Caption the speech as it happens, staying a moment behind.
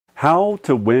How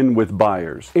to win with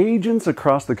buyers. Agents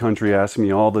across the country ask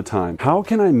me all the time, how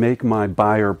can I make my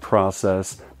buyer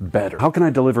process better? How can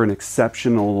I deliver an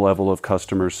exceptional level of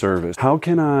customer service? How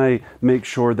can I make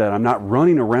sure that I'm not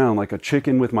running around like a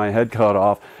chicken with my head cut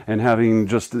off and having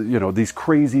just, these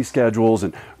crazy schedules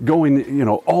and going,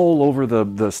 all over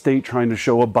the state trying to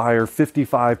show a buyer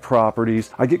 55 properties.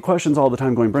 I get questions all the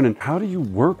time going, Brendan, how do you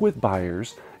work with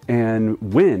buyers and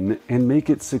win and make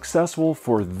it successful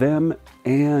for them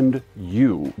and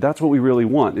you? That's what we really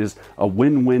want, is a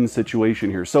win-win situation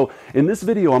here. So in this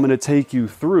video, I'm going to take you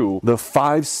through the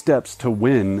 5 steps to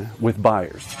win with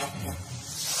buyers.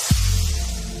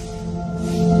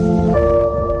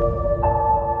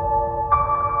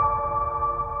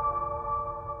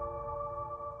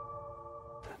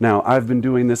 Now, I've been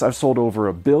doing this. I've sold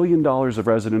over $1 billion of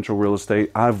residential real estate.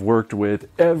 I've worked with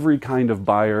every kind of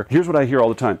buyer. Here's what I hear all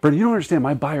the time. Brendan, you don't understand.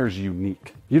 My buyer's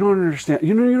unique. You don't understand.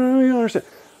 You don't understand.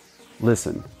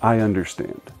 Listen, I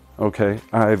understand. Okay,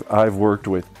 I've worked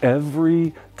with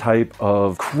every type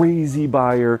of crazy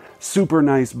buyer, super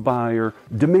nice buyer,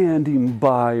 demanding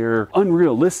buyer,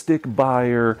 unrealistic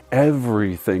buyer,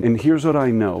 everything. And here's what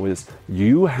I know is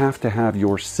you have to have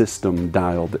your system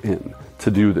dialed in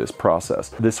to do this process.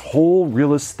 This whole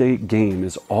real estate game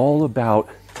is all about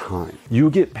time. You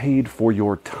get paid for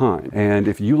your time. And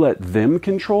if you let them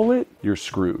control it, you're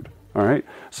screwed. All right,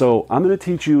 so I'm going to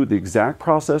teach you the exact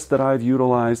process that I've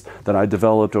utilized, that I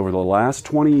developed over the last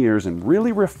 20 years and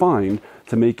really refined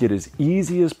to make it as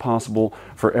easy as possible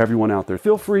for everyone out there.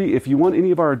 Feel free, if you want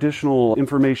any of our additional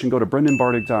information, go to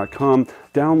brendanbardick.com,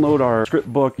 download our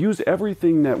script book, use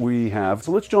everything that we have.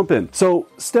 So let's jump in. So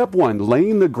step 1,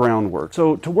 laying the groundwork.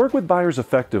 So to work with buyers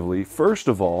effectively, first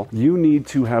of all, you need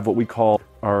to have what we call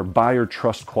our buyer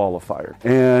trust qualifier.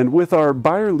 And with our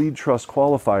buyer lead trust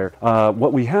qualifier,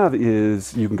 what we have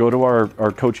is you can go to our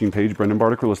coaching page, Brendan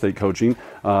Bardick Real Estate Coaching,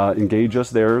 engage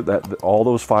us there. All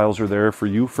those files are there for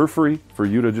you for free, for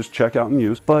you to just check out and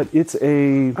use. But it's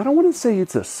I don't want to say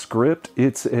it's a script,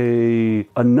 it's a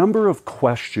number of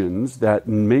questions that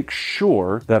make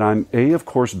sure that I'm, of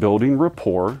course, building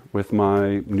rapport with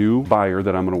my new buyer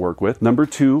that I'm going to work with. Number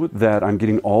 2, that I'm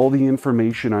getting all the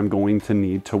information I'm going to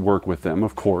need to work with them,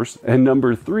 of course. And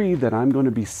number 3, that I'm going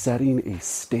to be setting a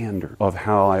standard of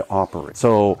how I operate.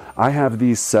 So I have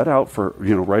these set out for,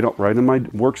 right in my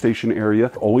workstation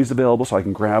area, always available so I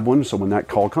can grab one so when that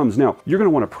call comes. Now, you're going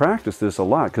to want to practice this a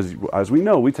lot because, as we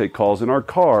know, we take calls in our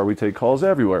car, we take calls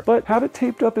everywhere. But have it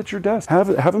taped up at your desk. Have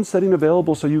them setting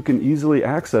available so you can easily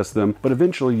access them, but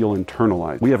eventually you'll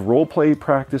internalize. We have role play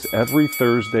practice every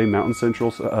Thursday, Mountain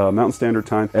Standard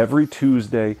Time, every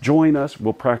Tuesday. Join us.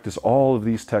 We'll practice all of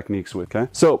these techniques with, okay?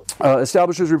 So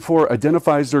establishes rapport,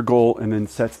 identifies their goal, and then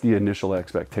sets the initial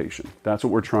expectation. That's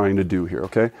what we're trying to do here,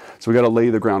 okay? So we got to lay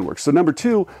the groundwork. So number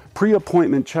 2,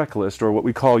 pre-appointment checklist, or what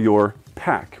we call your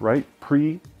PAC, right?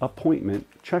 Pre-appointment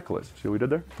checklist. See what we did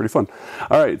there? Pretty fun.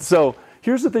 All right, so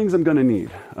here's the things I'm going to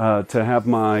need to have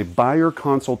my buyer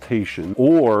consultation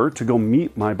or to go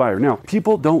meet my buyer. Now,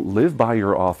 people don't live by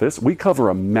your office. We cover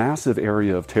a massive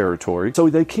area of territory, so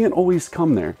they can't always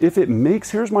come there.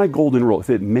 Here's my golden rule. If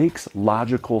it makes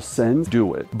logical sense,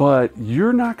 do it. But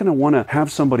you're not going to want to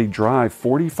have somebody drive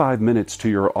 45 minutes to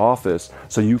your office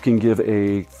so you can give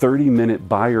a 30-minute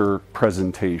buyer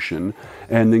presentation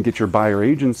and then get your buyer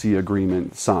agency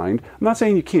agreement signed. I'm not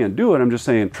saying you can't do it. I'm just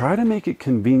saying try to make it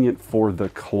convenient for the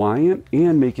client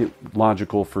and make it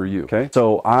logical for you, okay?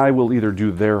 So I will either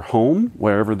do their home,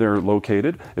 wherever they're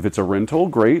located. If it's a rental,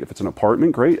 great. If it's an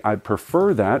apartment, great. I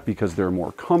prefer that because they're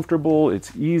more comfortable.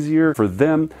 It's easier for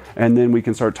them. And then we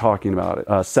can start talking about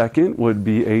it. Second would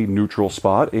be a neutral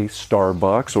spot, a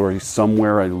Starbucks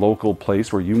or a local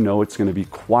place where you know it's going to be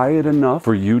quiet enough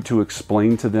for you to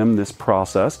explain to them this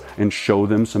process and show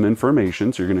them some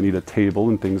information. So you're going to need a table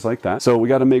and things like that. So we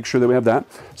got to make sure that we have that.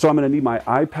 So I'm going to need my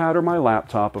iPad or my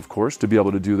laptop, of course, to be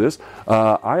able to do this.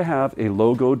 I have a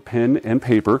logoed pen and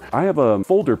paper. I have a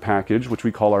folder package, which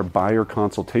we call our buyer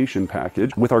consultation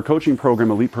package. With our coaching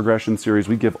program, Elite Progression Series,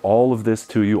 we give all of this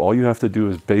to you. All you have to do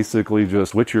is basically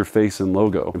just switch your face and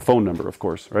logo and phone number, of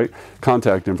course, right?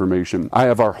 Contact information. I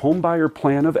have our home buyer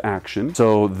plan of action.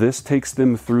 So this takes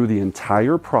them through the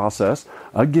entire process.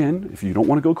 Again, if you don't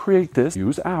want to go create this,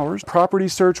 use ours. Property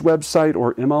search website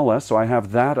or MLS. So I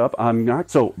have that up.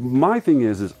 So my thing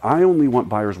is I only want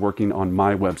buyers working on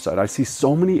my website. I see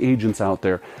so many agents out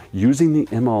there using the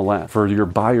MLS for your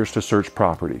buyers to search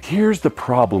property. Here's the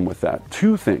problem with that.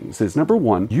 2 things is, number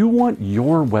 1, you want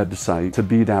your website to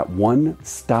be that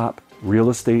one-stop real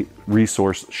estate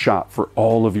resource shop for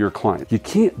all of your clients. You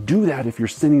can't do that if you're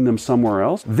sending them somewhere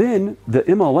else. Then the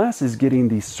MLS is getting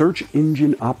the search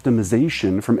engine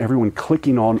optimization from everyone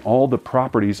clicking on all the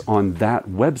properties on that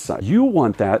website. You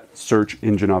want that search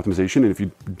engine optimization. And if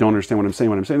you don't understand what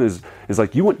I'm saying is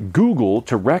like you want Google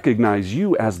to recognize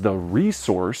you as the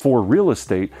resource for real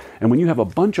estate. And when you have a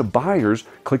bunch of buyers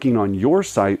clicking on your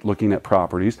site looking at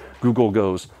properties, Google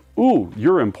goes, ooh,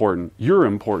 you're important, you're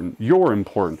important, you're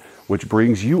important, which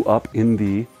brings you up in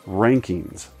the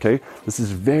rankings, okay? This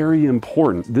is very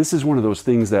important. This is one of those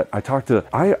things that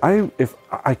if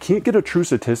I can't get a true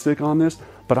statistic on this,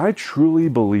 but I truly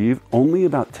believe only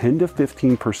about 10 to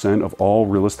 15% of all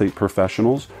real estate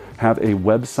professionals have a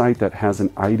website that has an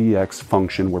IDX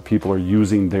function where people are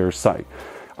using their site.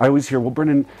 I always hear, well,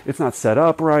 Brendan, it's not set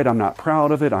up right, I'm not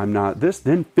proud of it, I'm not this,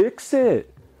 then fix it.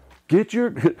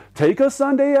 Take a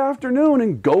Sunday afternoon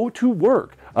and go to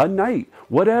work, a night,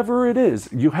 whatever it is.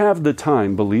 You have the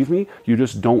time, believe me, you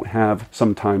just don't have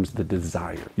sometimes the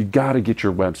desire. You got to get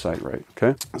your website right,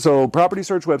 okay? So property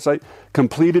search website,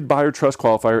 completed buyer trust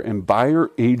qualifier, and buyer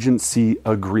agency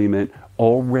agreement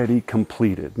already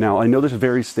completed. Now, I know this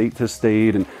varies state to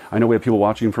state, and I know we have people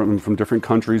watching from different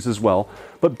countries as well,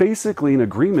 but basically an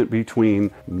agreement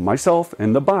between myself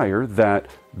and the buyer that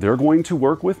they're going to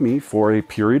work with me for a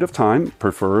period of time,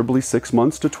 preferably 6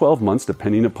 months to 12 months,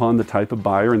 depending upon the type of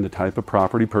buyer and the type of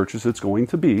property purchase it's going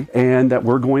to be, and that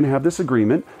we're going to have this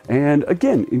agreement. And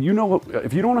again, you know,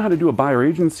 if you don't know how to do a buyer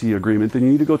agency agreement, then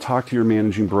you need to go talk to your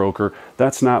managing broker.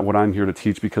 That's not what I'm here to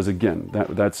teach because, again,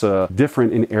 that's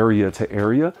different in area to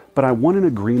area. But I want an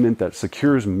agreement that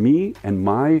secures me and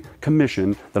my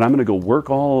commission, that I'm going to go work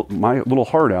all my little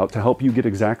heart out to help you get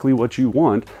exactly what you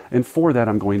want. And for that,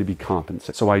 I'm going to be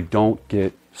compensated so I don't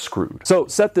get screwed. So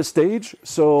set the stage.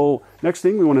 So next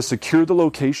thing, we want to secure the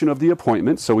location of the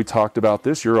appointment. So we talked about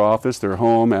this, your office, their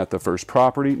home, at the first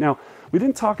property. Now, we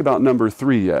didn't talk about number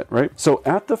 3 yet, right? So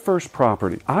at the first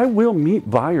property, I will meet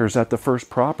buyers at the first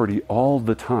property all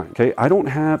the time, okay?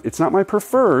 It's not my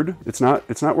preferred, it's not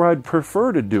where I'd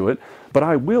prefer to do it, but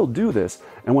I will do this.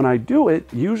 And when I do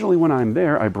it, usually when I'm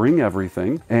there, I bring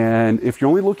everything. And if you're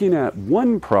only looking at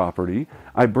one property,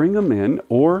 I bring them in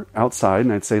or outside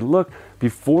and I'd say, look,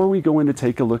 before we go in to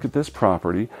take a look at this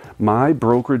property, my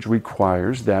brokerage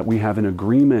requires that we have an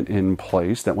agreement in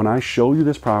place that when I show you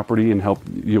this property and help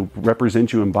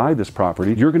represent you and buy this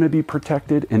property, you're going to be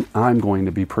protected and I'm going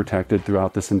to be protected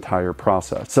throughout this entire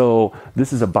process. So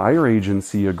this is a buyer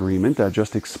agency agreement that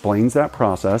just explains that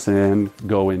process and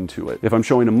go into it. If I'm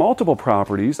showing them multiple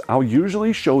properties, I'll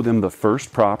usually show them the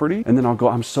first property and then I'll go,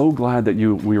 I'm so glad that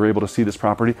we were able to see this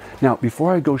property. Now,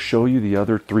 before I go show you the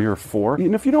other 3 or 4,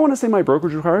 and if you don't want to say my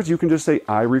brokerage requires, you can just say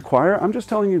I require. I'm just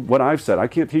telling you what I've said. I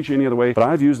can't teach you any other way, but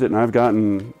I've used it and I've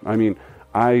gotten,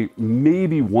 I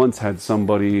maybe once had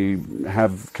somebody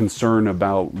have concern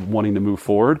about wanting to move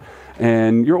forward.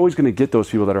 And you're always going to get those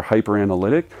people that are hyper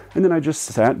analytic. And then I just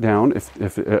sat down,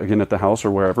 if again at the house or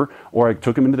wherever, or I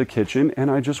took them into the kitchen and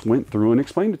I just went through and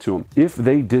explained it to them. If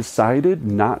they decided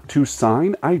not to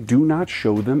sign, I do not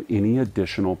show them any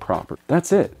additional property.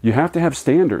 That's it. You have to have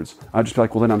standards. I just be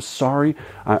like, well, then I'm sorry.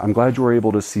 I'm glad you were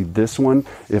able to see this one.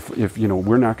 If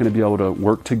we're not going to be able to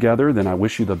work together, then I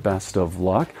wish you the best of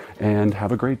luck and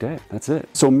have a great day. That's it.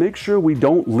 So make sure we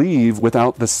don't leave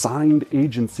without the signed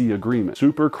agency agreement.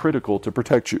 Super critical to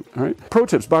protect you. All right. Pro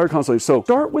tips, buyer consultation. So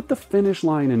start with the finish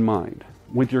line in mind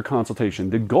with your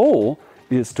consultation. The goal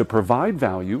is to provide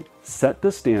value, set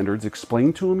the standards,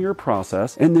 explain to them your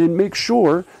process, and then make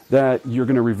sure that you're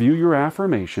going to review your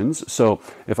affirmations. So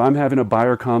if I'm having a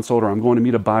buyer consult or I'm going to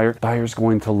meet a buyer, buyer's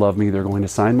going to love me. They're going to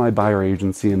sign my buyer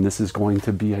agency, and this is going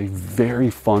to be a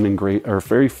very fun and great, or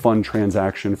very fun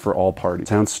transaction for all parties.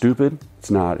 Sounds stupid?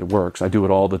 It's not. It works. I do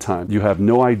it all the time. You have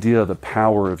no idea the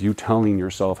power of you telling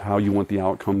yourself how you want the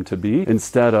outcome to be,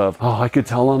 instead of, oh, I could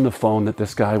tell on the phone that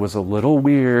this guy was a little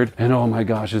weird, and oh my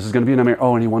gosh, this is going to be an American.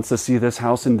 Oh, and he wants to see this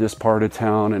house in this part of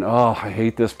town, and oh, I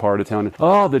hate this part of town, and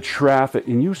oh, the traffic.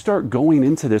 And you start going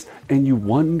into this, and you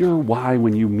wonder why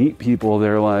when you meet people,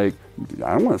 they're like,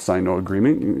 I don't want to sign no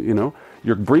agreement,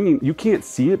 you can't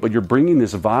see it, but you're bringing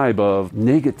this vibe of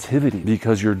negativity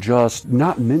because you're just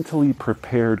not mentally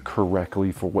prepared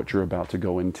correctly for what you're about to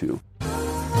go into.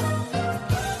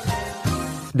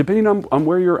 Depending on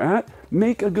where you're at,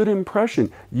 make a good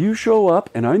impression. You show up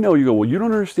and I know you go, well, you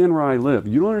don't understand where I live.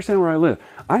 You don't understand where I live.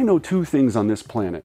 I know 2 things on this planet.